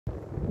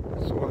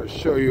So I want to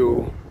show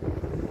you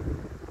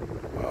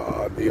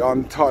the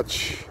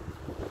untouched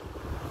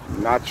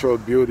natural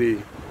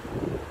beauty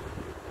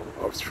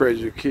of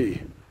Treasure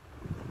Key.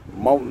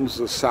 Mountains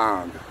of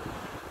sand.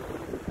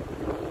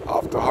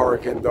 After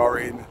Hurricane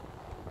Dorian,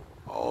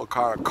 all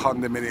kind of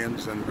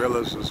condominiums and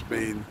villas has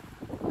been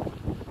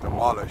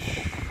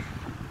demolished.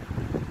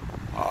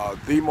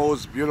 The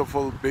most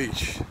beautiful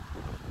beach.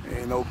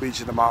 Ain't no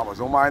beach in the mountains.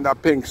 Don't mind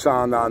that pink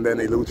sand down there in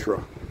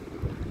Eleuthera.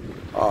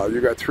 You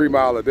got 3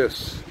 miles of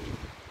this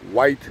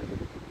white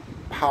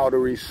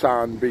powdery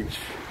sand beach.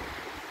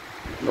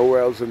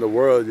 Nowhere else in the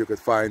world you could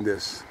find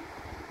this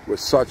with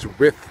such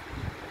width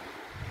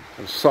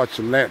and such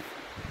length.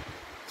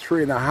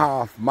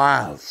 3.5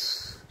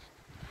 miles.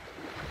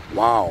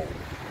 Wow,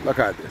 look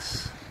at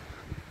this.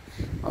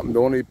 I'm the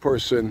only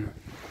person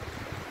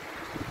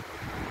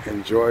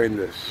enjoying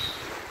this.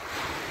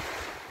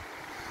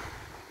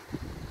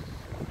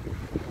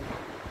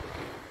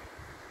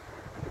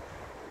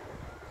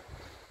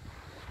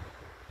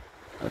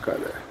 Look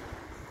at that.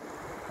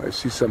 I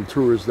see some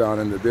tourists down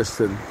in the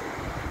distance.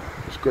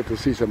 It's good to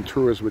see some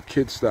tourists with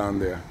kids down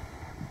there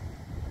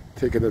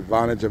taking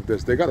advantage of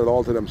this. They got it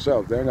all to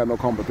themselves. They ain't got no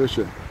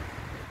competition.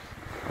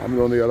 I'm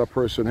the only other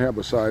person here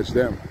besides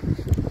them.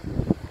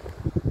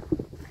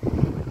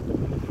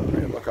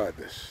 Man, look at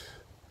this.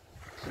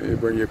 Let me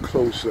bring you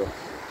closer.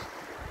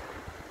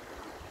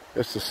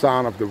 It's the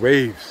sound of the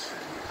waves.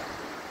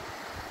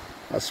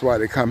 That's why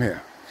they come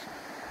here.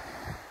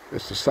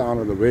 It's the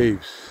sound of the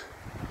waves.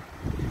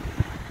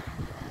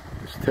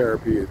 It's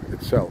therapy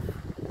itself.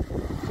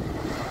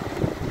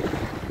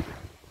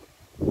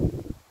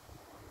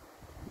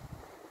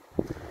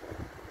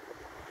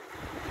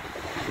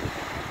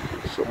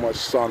 So much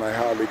sun I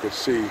hardly could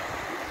see.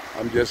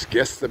 I'm just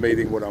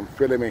guesstimating what I'm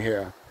filming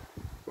here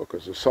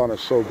because the sun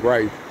is so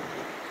bright.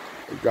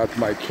 It got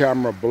my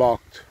camera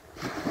blocked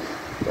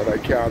that I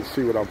can't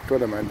see what I'm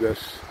filming. I'm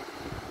just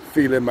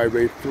feeling my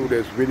way through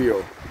this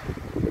video.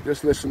 But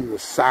just listen to the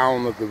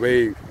sound of the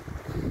wave.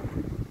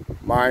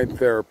 Mind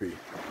therapy.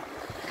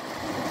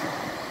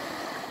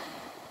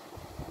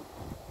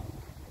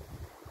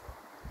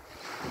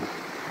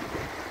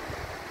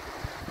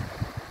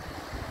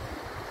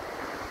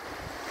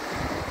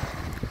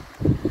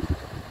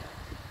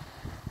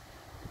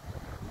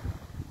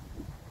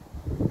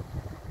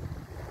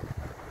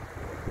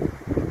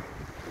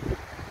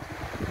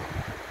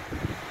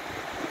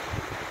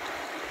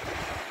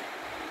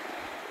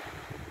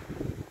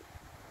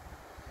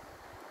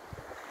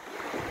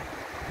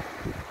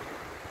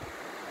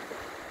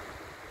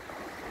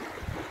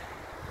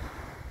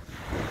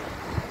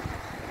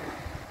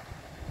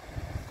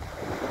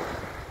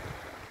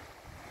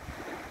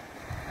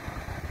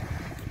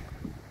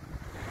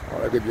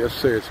 All I could just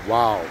say is,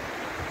 wow,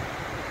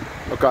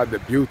 look at the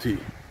beauty.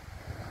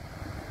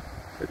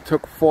 It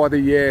took 40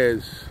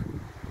 years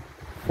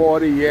for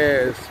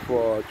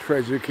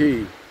Treasure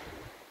Key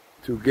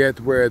to get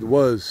where it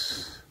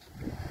was.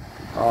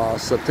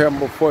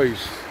 September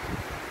 1st,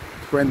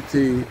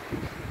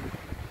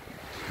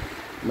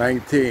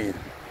 2019,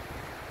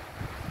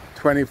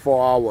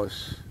 24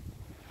 hours,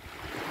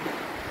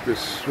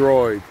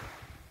 destroyed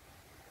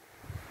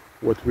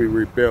what we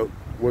rebuilt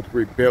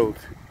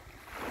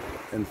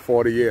in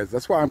 40 years.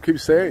 That's why I keep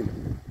saying,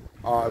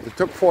 if it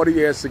took 40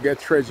 years to get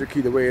Treasure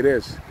Key the way it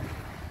is,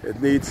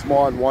 it needs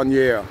more than 1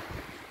 year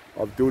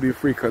of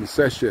duty-free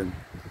concession.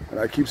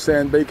 And I keep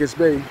saying Baker's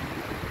Bay,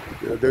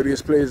 the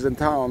dirtiest place in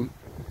town,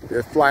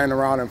 they're flying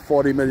around in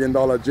 $40 million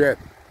jet.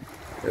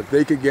 If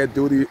they could get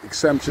duty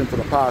exemption for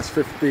the past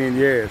 15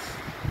 years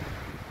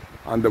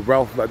on the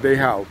wealth that they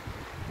have,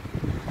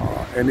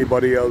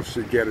 anybody else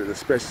should get it,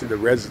 especially the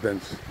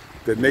residents,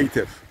 the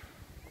native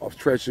of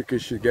Treasure Key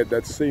should get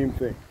that same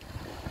thing.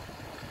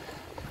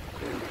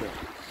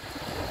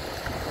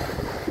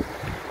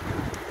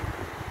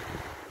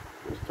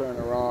 Just turn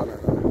around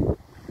and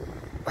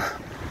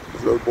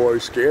this little boy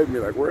scared me,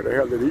 like where the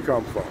hell did he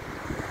come from?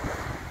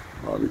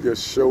 He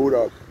just showed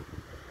up.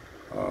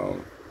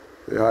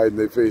 They hide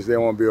their face, they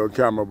won't be on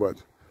camera, but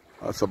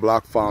that's a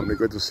black family.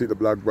 Good to see the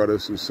black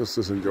brothers and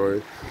sisters enjoy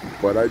it.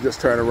 But I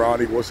just turned around,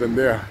 he wasn't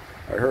there.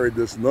 I heard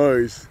this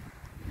noise.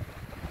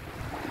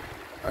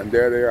 And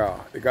there they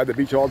are. They got the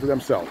beach all to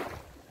themselves.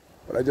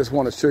 But I just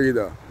want to show you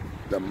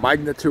the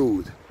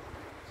magnitude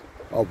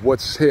of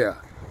what's here.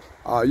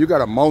 You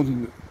got a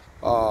mountain.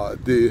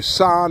 The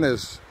sun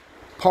is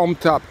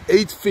pumped up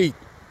 8 feet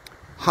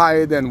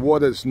higher than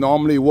what it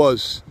normally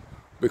was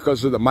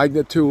because of the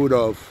magnitude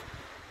of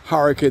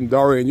Hurricane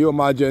Dorian. You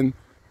imagine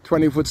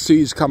 20-foot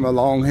seas coming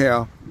along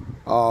here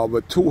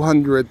with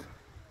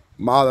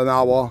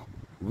 200-mile-an-hour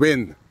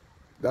wind.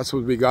 That's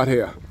what we got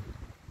here.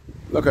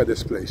 Look at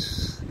this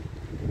place.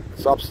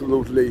 It's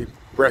absolutely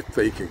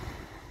breathtaking.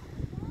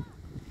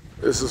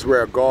 This is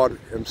where God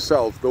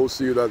himself, those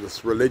of you that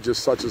is religious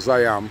such as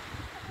I am,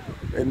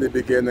 in the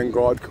beginning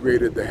God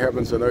created the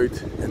heavens and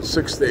earth in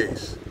 6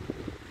 days.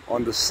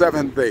 On the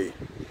 7th day,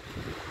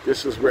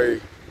 this is where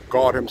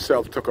God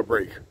himself took a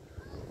break.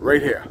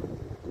 Right here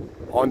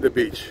on the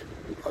beach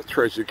of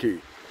Treasure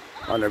Key.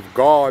 And if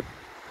God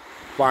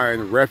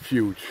find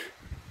refuge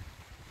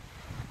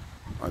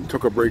and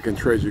took a break in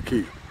Treasure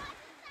Key,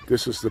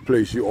 this is the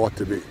place you ought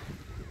to be.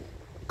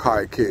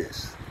 Kai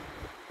Case.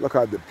 Look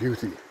at the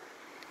beauty,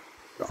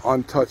 the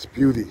untouched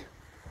beauty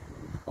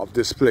of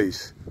this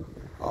place.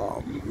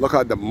 Look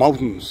at the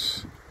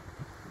mountains,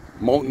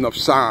 mountain of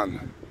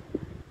sand.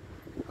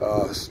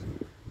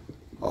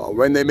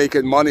 When they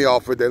making money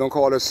off it, they don't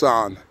call it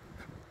sand.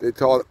 They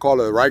call it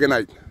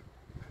aragonite.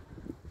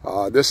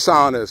 This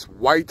sand is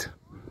white,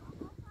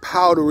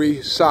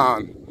 powdery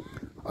sand.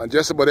 And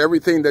just about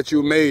everything that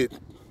you make,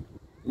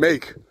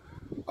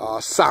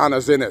 sand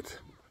is in it.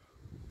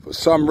 For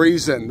some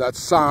reason, that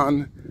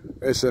sand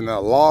is in a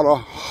lot of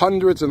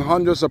hundreds and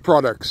hundreds of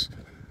products.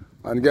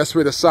 And guess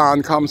where the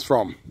sand comes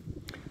from?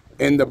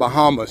 In the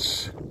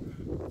Bahamas.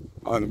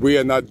 And we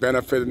are not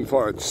benefiting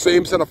from it.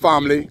 Same set of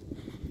family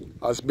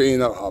as being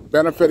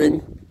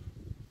benefiting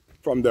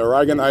from the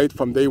aragonite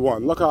from day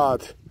one. Look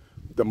at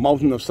the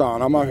mountain of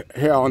sand. I'm out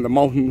here on the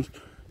mountains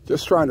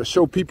just trying to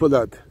show people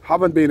that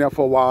haven't been there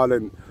for a while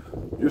and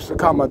used to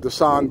come at the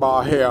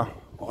sandbar here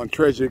on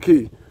Treasure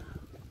Key.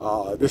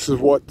 This is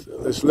what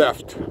is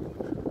left.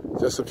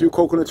 Just a few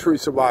coconut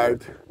trees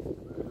survived,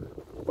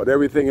 but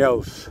everything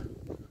else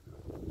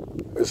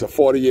is a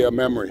 40-year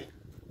memory.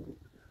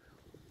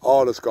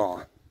 All is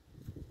gone.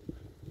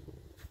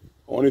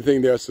 Only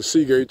thing there's the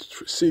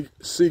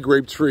sea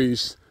grape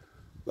trees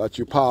that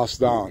you pass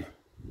down.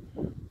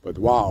 But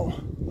wow,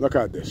 look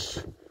at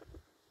this.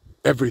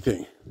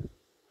 Everything.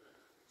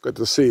 Good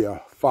to see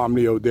a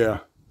family out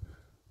there.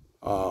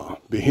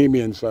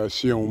 Bahamians, I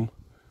assume,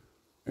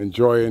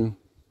 enjoying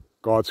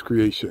God's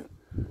creation.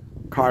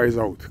 Kai is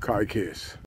out, Kai Case.